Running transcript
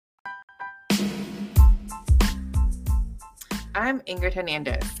I'm Ingrid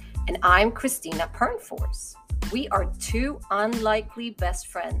Hernandez. And I'm Christina Pernfors. We are two unlikely best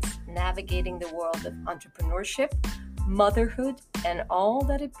friends navigating the world of entrepreneurship, motherhood, and all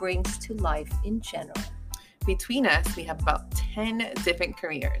that it brings to life in general. Between us, we have about 10 different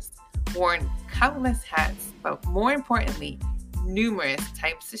careers, worn countless hats, but more importantly, numerous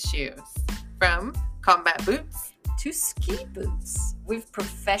types of shoes. From combat boots to ski boots, we've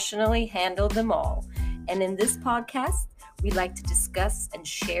professionally handled them all. And in this podcast, we like to discuss and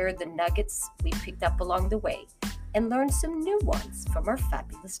share the nuggets we picked up along the way and learn some new ones from our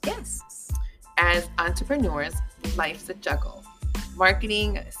fabulous guests. As entrepreneurs, life's a juggle.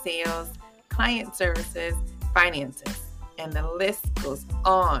 Marketing, sales, client services, finances, and the list goes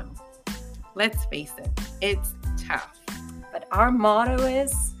on. Let's face it, it's tough. But our motto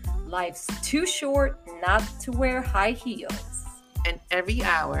is, life's too short not to wear high heels. And every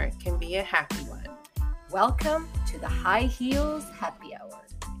hour can be a happy one. Welcome to the High Heels Happy Hour.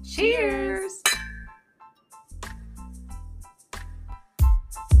 Cheers!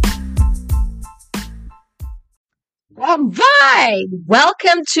 All right.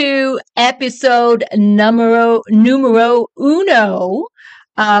 Welcome to episode numero uno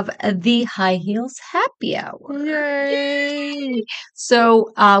of the High Heels Happy Hour. Yay!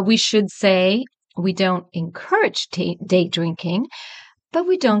 So we should say we don't encourage day drinking, but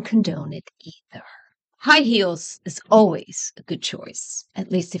we don't condone it either. High heels is always a good choice,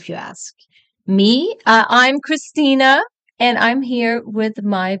 at least if you ask me. I'm Christina, and I'm here with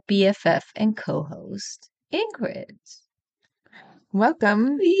my BFF and co-host, Ingrid.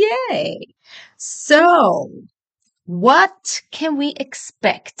 Welcome. Yay! So, what can we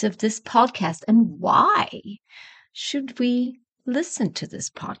expect of this podcast, and why should we listen to this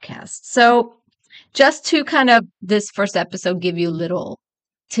podcast? So, just to kind of this first episode give you little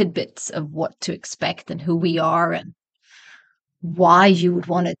tidbits of what to expect and who we are and why you would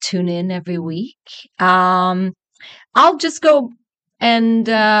want to tune in every week. I'll just go and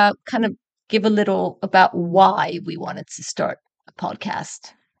kind of give a little about why we wanted to start a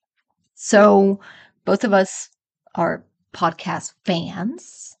podcast. So both of us are podcast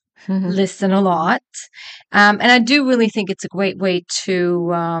fans, listen a lot. And I do really think it's a great way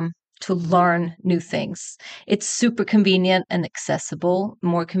to learn new things. It's super convenient and accessible,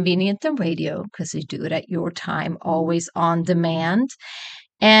 more convenient than radio because you do it at your time, always on demand.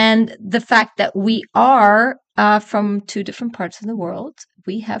 And the fact that we are from two different parts of the world,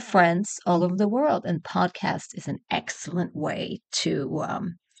 we have friends all over the world, and podcast is an excellent way to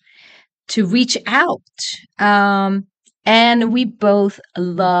reach out. And we both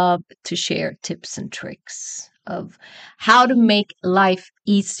love to share tips and tricks of how to make life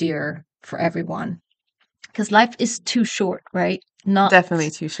easier for everyone. Because life is too short, right? Definitely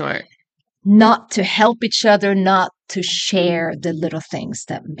too short. Not to help each other, not to share the little things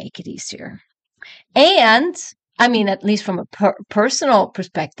that make it easier. And I mean, at least from a personal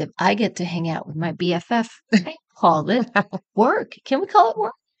perspective, I get to hang out with my BFF. I call it work. Can we call it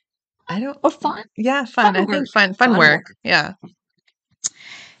work? I don't. Or fun? Yeah, fun. I think fun work. Yeah.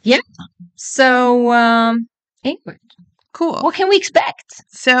 Yeah. So, Ingrid. Cool. What can we expect?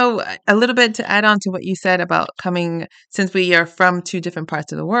 So a little bit to add on to what you said about since we are from two different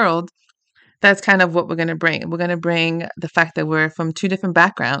parts of the world, that's kind of what we're going to bring. We're going to bring the fact that we're from two different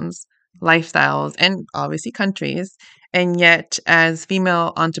backgrounds, lifestyles, and obviously countries. And yet, as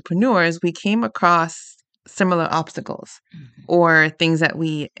female entrepreneurs, we came across similar obstacles or things that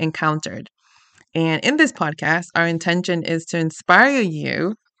we encountered. And in this podcast, our intention is to inspire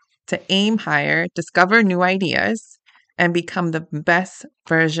you to aim higher, discover new ideas, and become the best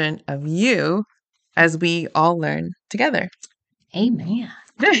version of you as we all learn together. Amen.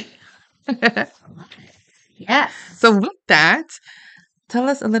 Yes. So with that, tell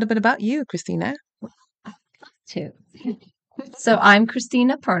us a little bit about you, Christina. So I'm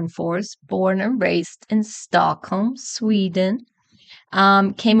Christina Pernfors, born and raised in Stockholm, Sweden.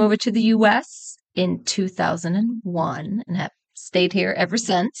 Came over to the U.S. in 2001 and have stayed here ever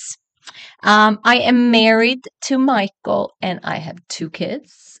since. I am married to Michael, and I have two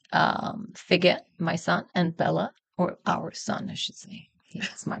kids, Figge, my son, and Bella, or our son, I should say.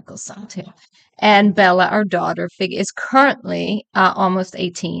 It's Michael's son, too. And Bella, our daughter. Figge is currently almost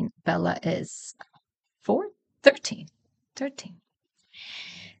 18. Bella is 13.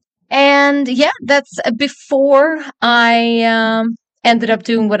 And yeah, that's before I ended up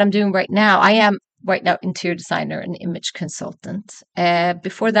doing what I'm doing right now. I am right now interior designer and image consultant.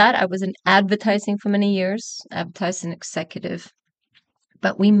 Before that, I was in advertising for many years, advertising executive.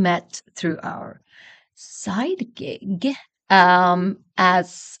 But we met through our side gig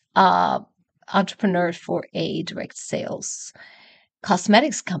as entrepreneur for a direct sales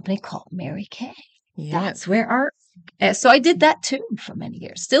cosmetics company called Mary Kay. That's Yes. where our so I did that too for many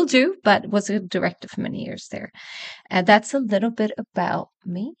years. Still do, but was a director for many years there. And that's a little bit about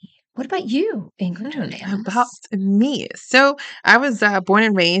me. What about you, Ingrid About Hernandez? me. So I was born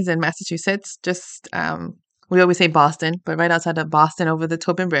and raised in Massachusetts, just we always say Boston, but right outside of Boston over the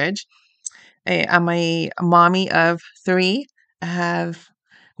Tobin Bridge. I'm a mommy of three. I have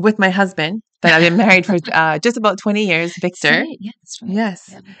with my husband that I've been married for just about 20 years, Victor. Same, yeah, that's right. Yes.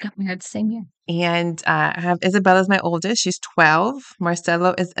 Yeah, we got married the same year. And I have Isabella's my oldest. She's 12.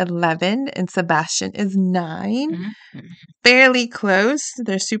 Marcelo is 11. And Sebastian is 9. Mhm. Fairly close.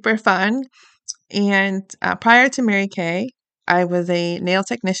 They're super fun. And prior to Mary Kay, I was a nail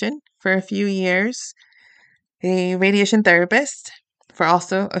technician for a few years, a radiation therapist for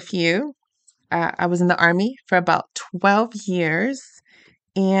also a few. I was in the Army for about 12 years.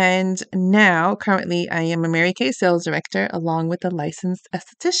 And now, currently, I am a Mary Kay sales director along with a licensed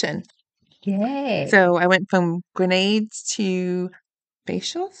esthetician. Yay. So I went from grenades to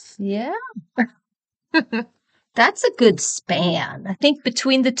facials. Yeah. That's a good span. I think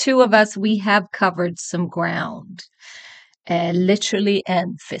between the two of us, we have covered some ground, literally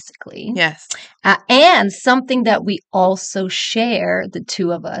and physically. Yes. And something that we also share, the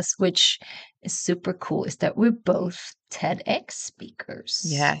two of us, which is super cool, is that we're both TEDx speakers.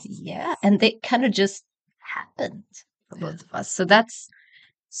 Yes. Yeah. And they kind of just happened for both of us. So that's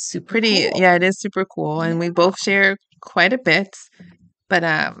super Pretty, cool. yeah, it is super cool. And we both share quite a bit. But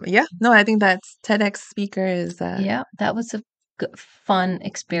yeah, no, I think that's TEDx speaker is Yeah, that was a good, fun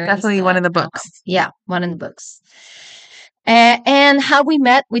experience. definitely one of the books. Yeah, one of the books. And how we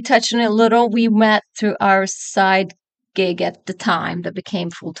met, we touched on it a little. We met through our side gig at the time that became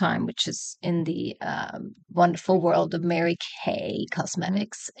full time, which is in the wonderful world of Mary Kay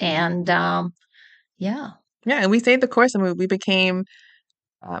Cosmetics. And yeah, Yeah, and we stayed the course and we became,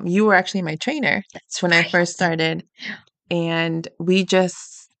 you were actually my trainer that's when I right. first started. And we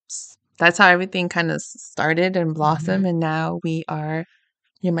just, that's how everything kind of started and blossomed. And now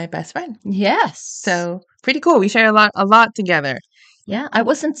you're my best friend. Yes. So pretty cool. We share a lot together. Yeah, I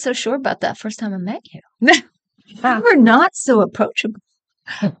wasn't so sure about that first time I met you. You were not so approachable.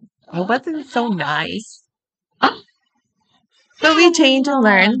 I wasn't so nice. But we change and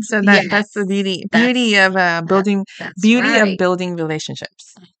learn. So that's the beauty of building right. of building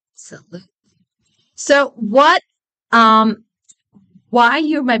relationships. Absolutely. So why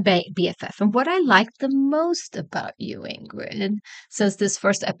you're my BFF and what I like the most about you, Ingrid, since this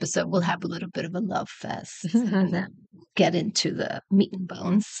first episode will have a little bit of a love fest and then get into the meat and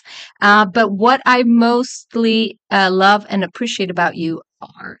bones. But what I mostly love and appreciate about you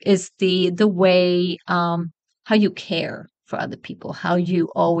is the way how you care for other people, how you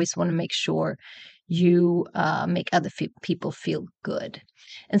always want to make sure you make other people feel good.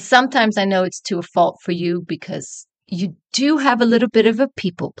 And sometimes I know it's to a fault for you because you do have a little bit of a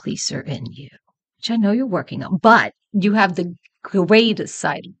people pleaser in you, which I know you're working on, but you have the greatest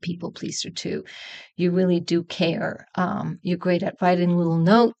side of people pleaser too. You really do care. You're great at writing little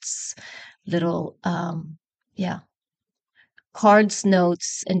notes, little, cards,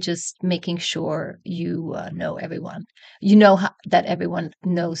 notes, and just making sure you know everyone. You know that everyone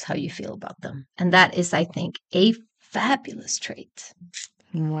knows how you feel about them. And that is, I think, a fabulous trait.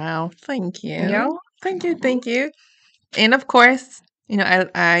 Wow. Thank you. Yeah. Thank you. Thank you. And of course,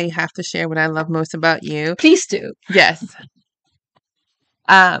 I have to share what I love most about you. Please do. Yes.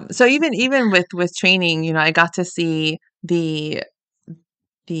 So even with training, I got to see the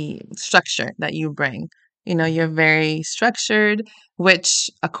structure that you bring. You're very structured, which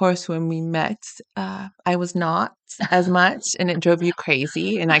of course when we met, I was not as much, and it drove you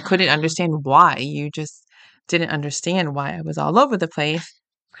crazy, and I couldn't understand why. You just didn't understand why I was all over the place.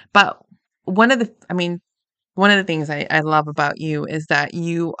 But one of the things I love about you is that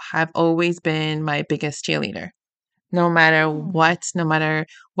you have always been my biggest cheerleader. No matter what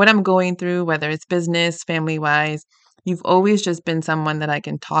I'm going through, whether it's business, family wise, you've always just been someone that I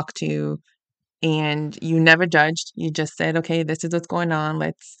can talk to, and you never judged. You just said, okay, this is what's going on.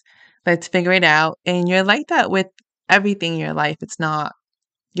 Let's figure it out. And you're like that with everything in your life.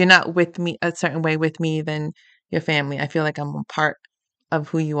 You're not with me a certain way with me than your family. I feel like I'm a part of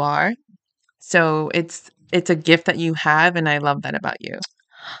who you are. So it's a gift that you have, and I love that about you.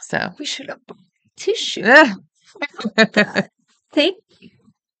 So we should have tissue. Thank you.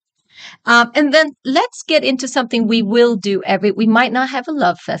 And then let's get into something we will do we might not have a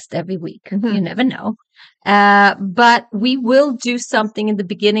love fest every week. Mhm. You never know. But we will do something in the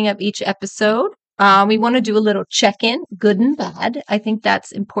beginning of each episode We want to do a little check-in, good and bad. I think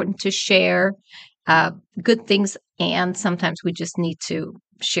that's important to share good things, and sometimes we just need to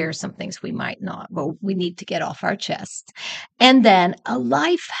share some things we might not, but we need to get off our chest. And then a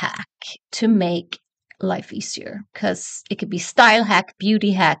life hack to make life easier, because it could be style hack,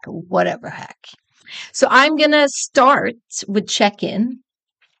 beauty hack, whatever hack. So I'm going to start with check-in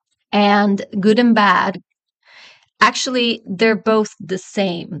and good and bad. Actually, they're both the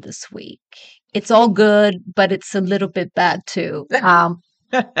same this week. It's all good, but it's a little bit bad too.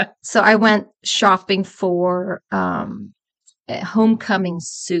 So I went shopping for homecoming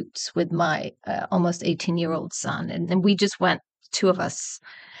suits with my almost 18-year-old son. And we just went, two of us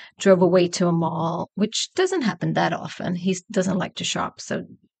drove away to a mall, which doesn't happen that often. He doesn't like to shop. So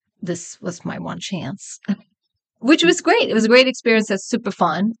this was my one chance, which was great. It was a great experience. That's super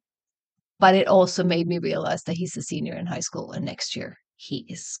fun. But it also made me realize that he's a senior in high school, and next year he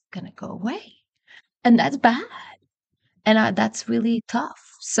is going to go away. And that's bad. And that's really tough.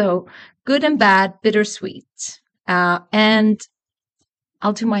 So good and bad, bittersweet. And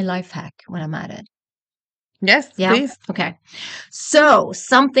I'll do my life hack when I'm at it. Yes, Yeah. please. Okay. So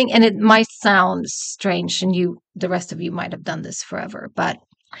something, and it might sound strange, and the rest of you might have done this forever, but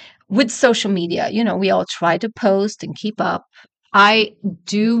with social media, we all try to post and keep up. I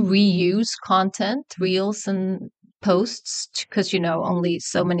do reuse content, reels and posts, because only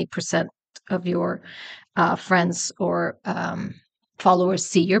so many percent of your friends or followers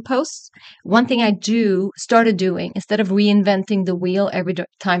see your posts. One thing I started doing, instead of reinventing the wheel every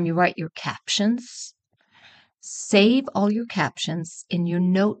time you write your captions, save all your captions in your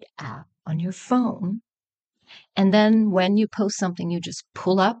note app on your phone. And then when you post something, you just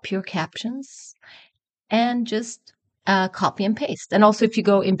pull up your captions and just copy and paste. And also, if you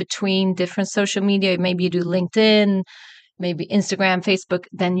go in between different social media, maybe you do LinkedIn, maybe Instagram, Facebook,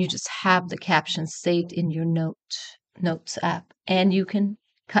 then you just have the captions saved in your notes app, and you can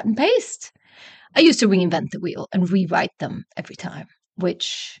cut and paste. I used to reinvent the wheel and rewrite them every time,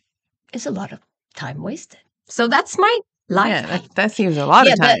 which is a lot of time wasted. So that's my life hack. That seems a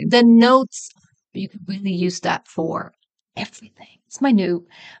lot of time. The notes, you could really use that for everything. It's my new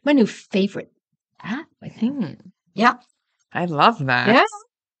favorite app, I think. Yeah. I love that.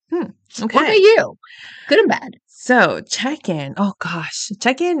 Yeah. Okay. What about you? Good and bad. So check-in. Oh gosh,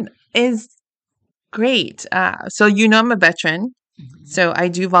 check-in is great. So I'm a veteran. Mm-hmm. So I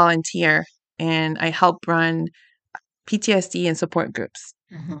do volunteer and I help run PTSD and support groups.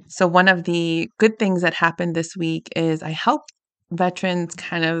 Mm-hmm. So one of the good things that happened this week is I helped veterans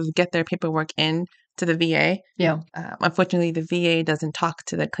kind of get their paperwork in to the VA. Yeah. Unfortunately, the VA doesn't talk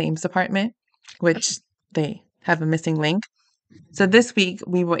to the claims department, which they have a missing link. So this week,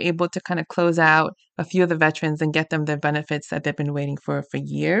 we were able to kind of close out a few of the veterans and get them their benefits that they've been waiting for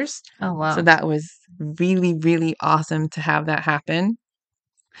years. Oh, wow. So that was really, really awesome to have that happen.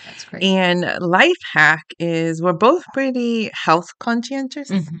 That's great. And life hack is we're both pretty health conscientious.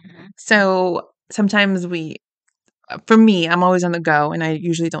 Mm-hmm. So sometimes for me, I'm always on the go and I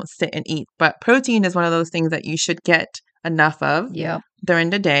usually don't sit and eat. But protein is one of those things that you should get enough of during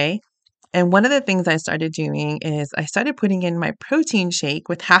the day. And one of the things I started doing is I started putting in my protein shake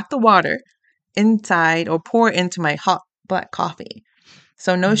with half the water inside or pour into my hot black coffee.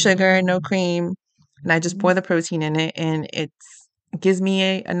 So no sugar, no cream. And I just pour the protein in it and it gives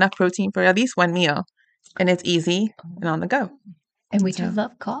me enough protein for at least one meal. And it's easy and on the go. And we do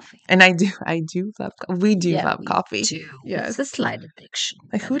love coffee. And I do love, we do love coffee. Do. Yes. It's a slight addiction.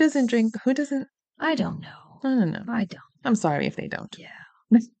 Like who doesn't? I don't know. I don't know. I don't. I'm sorry if they don't. Yeah.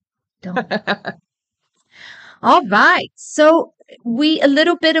 Don't. All right. So a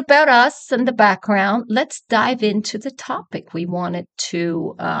little bit about us and the background. Let's dive into the topic we wanted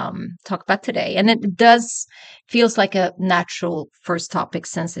to talk about today. And it feels like a natural first topic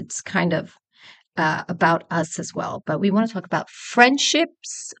since it's kind of about us as well. But we want to talk about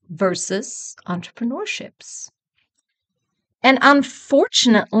friendships versus entrepreneurships. And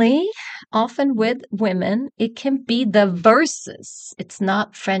unfortunately, often with women, it can be the versus. It's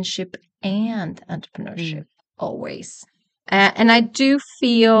not friendship and entrepreneurship always. And I do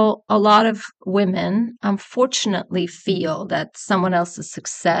feel a lot of women, unfortunately, feel that someone else's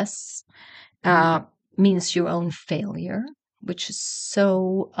success means your own failure, which is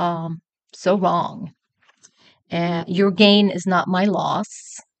so wrong. Your gain is not my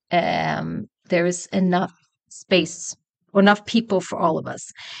loss. There is enough space, enough people for all of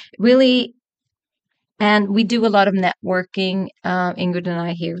us. Really, and we do a lot of networking, Ingrid and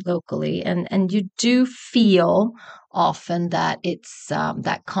I here locally, and you do feel often that it's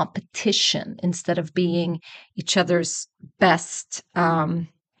that competition instead of being each other's best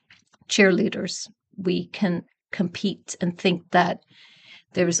cheerleaders. We can compete and think that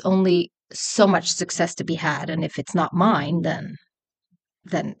there's only so much success to be had, and if it's not mine, then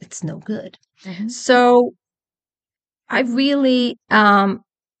it's no good. So I really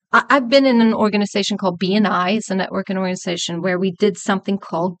I've been in an organization called BNI. It's a networking organization where we did something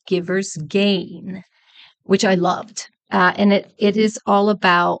called Givers Gain, which I loved. And it is all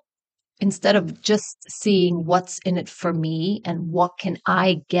about, instead of just seeing what's in it for me and what can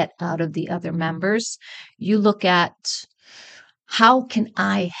I get out of the other members, you look at how can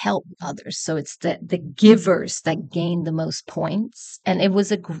I help others? So it's the givers that gain the most points. And it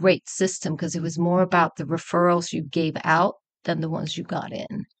was a great system because it was more about the referrals you gave out than the ones you got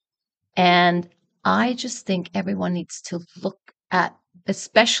in. And I just think everyone needs to look at,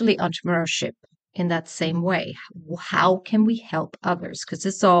 especially entrepreneurship, in that same way. How can we help others? Because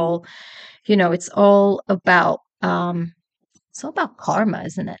it's all, it's all about karma,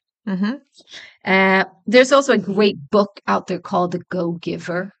 isn't it? There's also a great book out there called The Go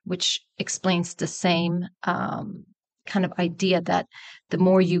Giver, which explains the same kind of idea that the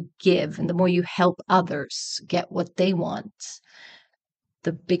more you give and the more you help others get what they want,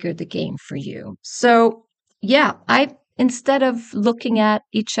 the bigger the game for you. So, yeah, instead of looking at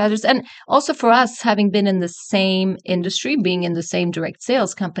each other's, and also for us, having been in the same industry, being in the same direct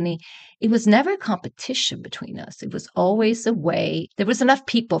sales company, it was never a competition between us. It was always a way, there was enough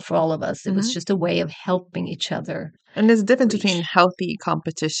people for all of us. It was just a way of helping each other. And there's a difference between healthy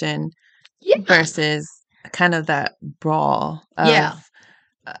competition versus kind of that brawl of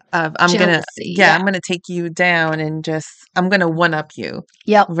I'm jealousy. I'm gonna take you down and just I'm gonna one up you.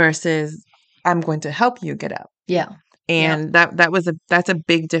 Versus I'm going to help you get up. And that's a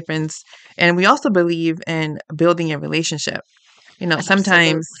big difference. And we also believe in building a relationship.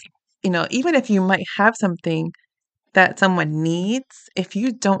 Sometimes, even if you might have something that someone needs, if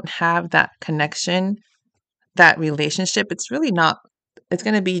you don't have that connection, that relationship, it's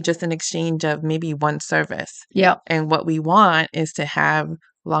going to be just an exchange of maybe one service. And what we want is to have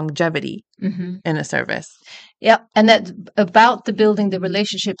longevity in a service. And that's about the building the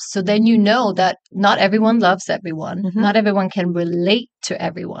relationships. So then that not everyone loves everyone. Not everyone can relate to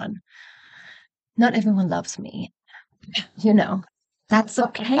everyone. Not everyone loves me. That's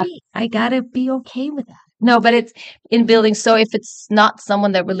okay. I gotta be okay with that. No, but it's in building. So if it's not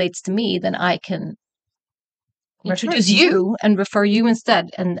someone that relates to me, then I can introduce you and refer you instead.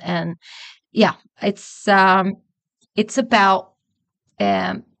 And yeah, it's about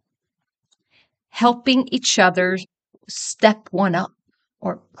helping each other step one up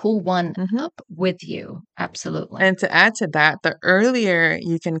or pull one up with you. Absolutely. And to add to that, the earlier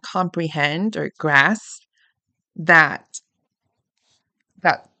you can comprehend or grasp that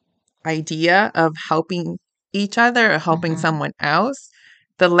idea of helping each other or helping someone else,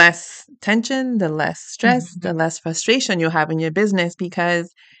 the less tension, the less stress, the less frustration you'll have in your business,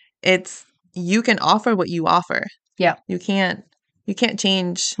 because you can offer what you offer. You can't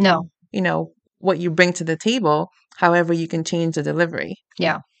change what you bring to the table. However, you can change the delivery.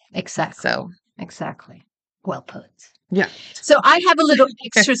 Exactly. Well put. So I have a little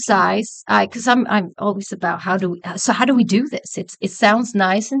exercise because I'm always about how do we do this? It sounds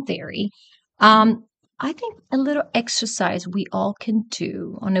nice in theory. I think a little exercise we all can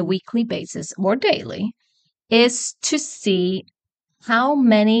do on a weekly basis or daily is to see how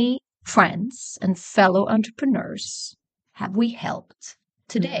many friends and fellow entrepreneurs have we helped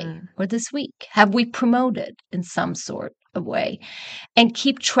today or this week? Have we promoted in some sort of way? And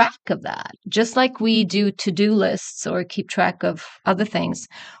keep track of that. Just like we do to-do lists or keep track of other things,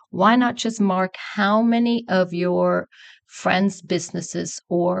 why not just mark how many of your friends' businesses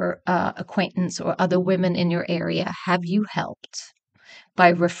or acquaintance or other women in your area have you helped?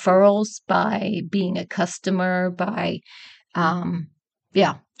 By referrals, by being a customer, by,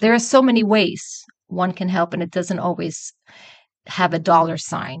 there are so many ways one can help, and it doesn't always have a dollar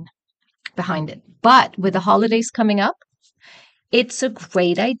sign behind it. But with the holidays coming up, it's a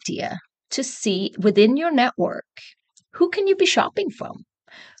great idea to see within your network, who can you be shopping from?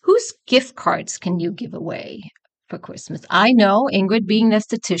 Whose gift cards can you give away for Christmas? I know, Ingrid, being an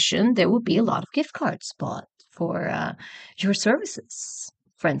esthetician, there will be a lot of gift cards bought for your services,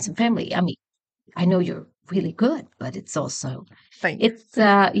 friends and family. I mean, I know you're really good, but it's also,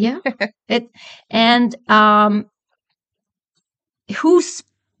 whose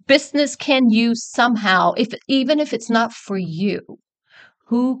business can you somehow, even if it's not for you,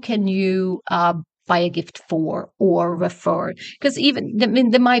 who can you buy a gift for or refer? Because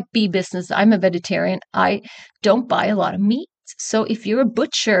there might be business. I'm a vegetarian. I don't buy a lot of meat. So if you're a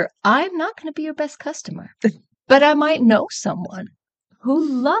butcher, I'm not going to be your best customer, but I might know someone who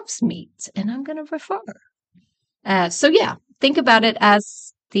loves meat, and I'm going to refer. So yeah, think about it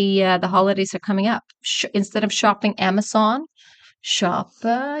as the holidays are coming up. Instead of shopping Amazon, shop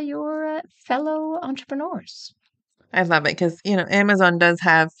your fellow entrepreneurs. I love it because, Amazon does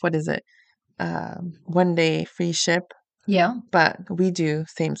have, what is it? 1 day free ship, Yeah. but we do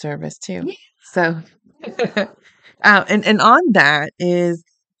same service too. Yeah. So, and on that is,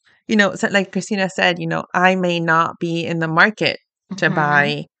 so like Christina said, I may not be in the market to Mhm.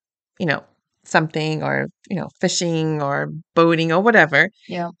 buy, something or, fishing or boating or whatever,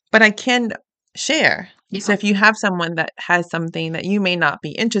 Yeah. but I can share. So Yeah. if you have someone that has something that you may not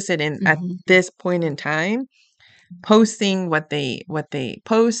be interested in at Mhm. this point in time, posting what they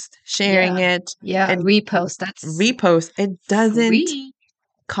post, sharing it, Yeah. it Repost. That's repost, it doesn't free.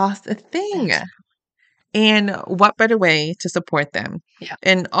 cost a thing. That's And what better way to support them? Yeah.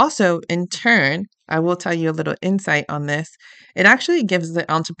 And also, in turn, I will tell you a little insight on this. It actually gives the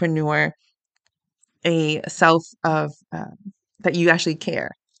entrepreneur a self of that you actually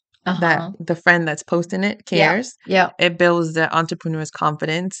care, that the friend that's posting it Yeah. cares. Yeah. It builds the entrepreneur's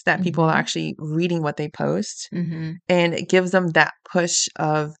confidence that people are Mhm. actually reading what they post. Mm-hmm. And it gives them that push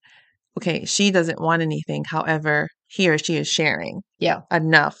of, okay, she doesn't want anything. However, he or she is sharing Yeah.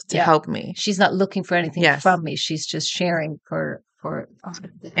 enough to Yeah. help me. She's not looking for anything Yes. from me. She's just sharing for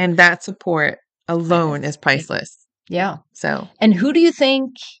And that support alone is priceless. yeah. So, And who do you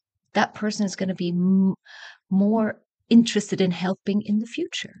think that person is going to be more interested in helping in the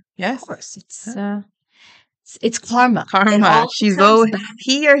future? yes. Of course, it's karma. It Karma. all She's comes always, back.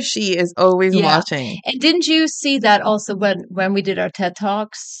 he or she is always Yeah. watching. And didn't you see that also when we did our TED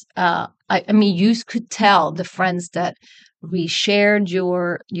Talks? I mean, you could tell the friends that reshared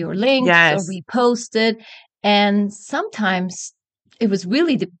your links Yes. or reposted, and sometimes it was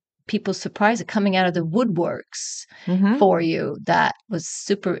really the people surprised coming out of the woodworks Mhm. for you that was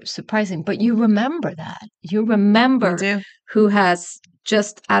super surprising. But you remember that. You We remember do. who has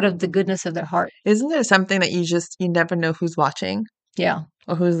just out of the goodness of their heart. Isn't there something that you never know who's watching Yeah.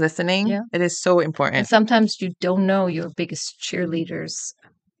 or who's listening? Yeah. It is so And important. sometimes you don't know your biggest cheerleaders.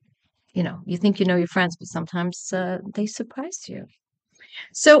 You think you know your friends, but sometimes they surprise you.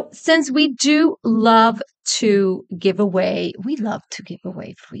 So since we do love to give away, we love to give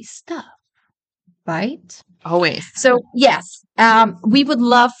away free stuff, right? Always. So yes, we would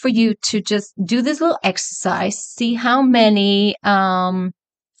love for you to just do this little exercise, see how many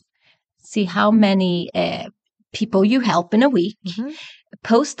people you help in a week. Mhm.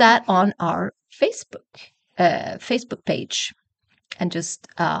 Post that on our Facebook page, and just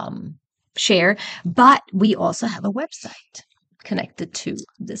share. But we also have a website connected to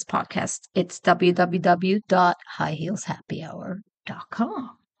this podcast. It's www.highheelshappyhour.com.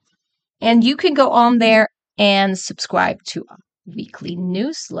 And you can go on there and subscribe to our weekly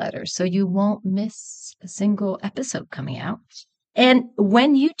newsletter so you won't miss a single episode coming out. And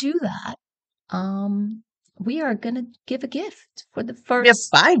when you do that, we are going to give a gift for the We have first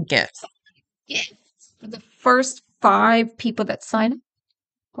 5 gifts. for the first 5 people that sign up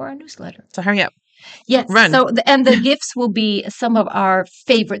for our newsletter. So hurry up. Yes. Run. So and the gifts will be some of our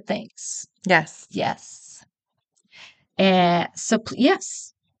favorite things. Yes. Yes. So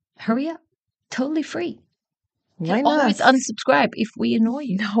yes, hurry up. Totally free. Why And not? always unsubscribe if we annoy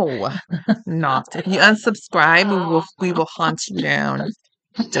you. No, not. If you unsubscribe, we will hunt you down.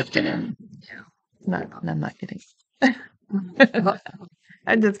 Just kidding. No, I'm not kidding.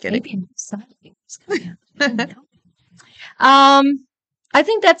 I'm just kidding. Maybe I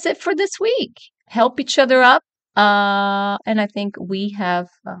think that's it for this week. Help each other up. And I think we have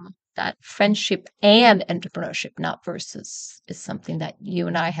that friendship and entrepreneurship, not versus, is something that you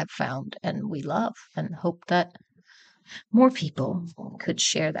and I have found and we love, and hope that more people could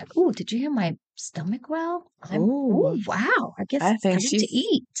share that. Oh, did you hear my stomach growl? Oh, wow. I guess I it's think time to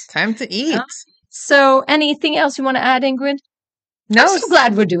eat. Time to eat. So anything else you want to add, Ingrid? No. I'm so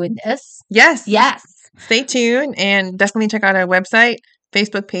glad we're doing this. Yes. Yes. Stay tuned and definitely check out our website,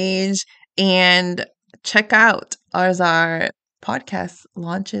 Facebook page, and check out our podcast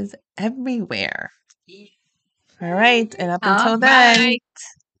launches everywhere. All right. And up until then,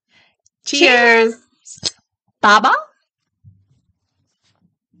 cheers. Baba.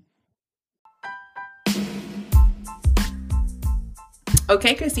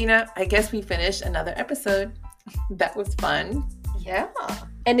 Okay, Christina, I guess we finished another episode. That was fun. Yeah.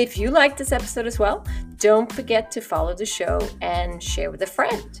 And if you like this episode as well, don't forget to follow the show and share with a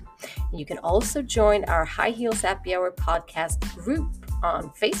friend. You can also join our High Heels Happy Hour podcast group on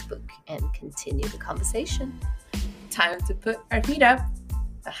Facebook and continue the conversation. Time to put our feet up.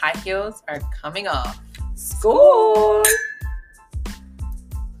 The high heels are coming off. Score!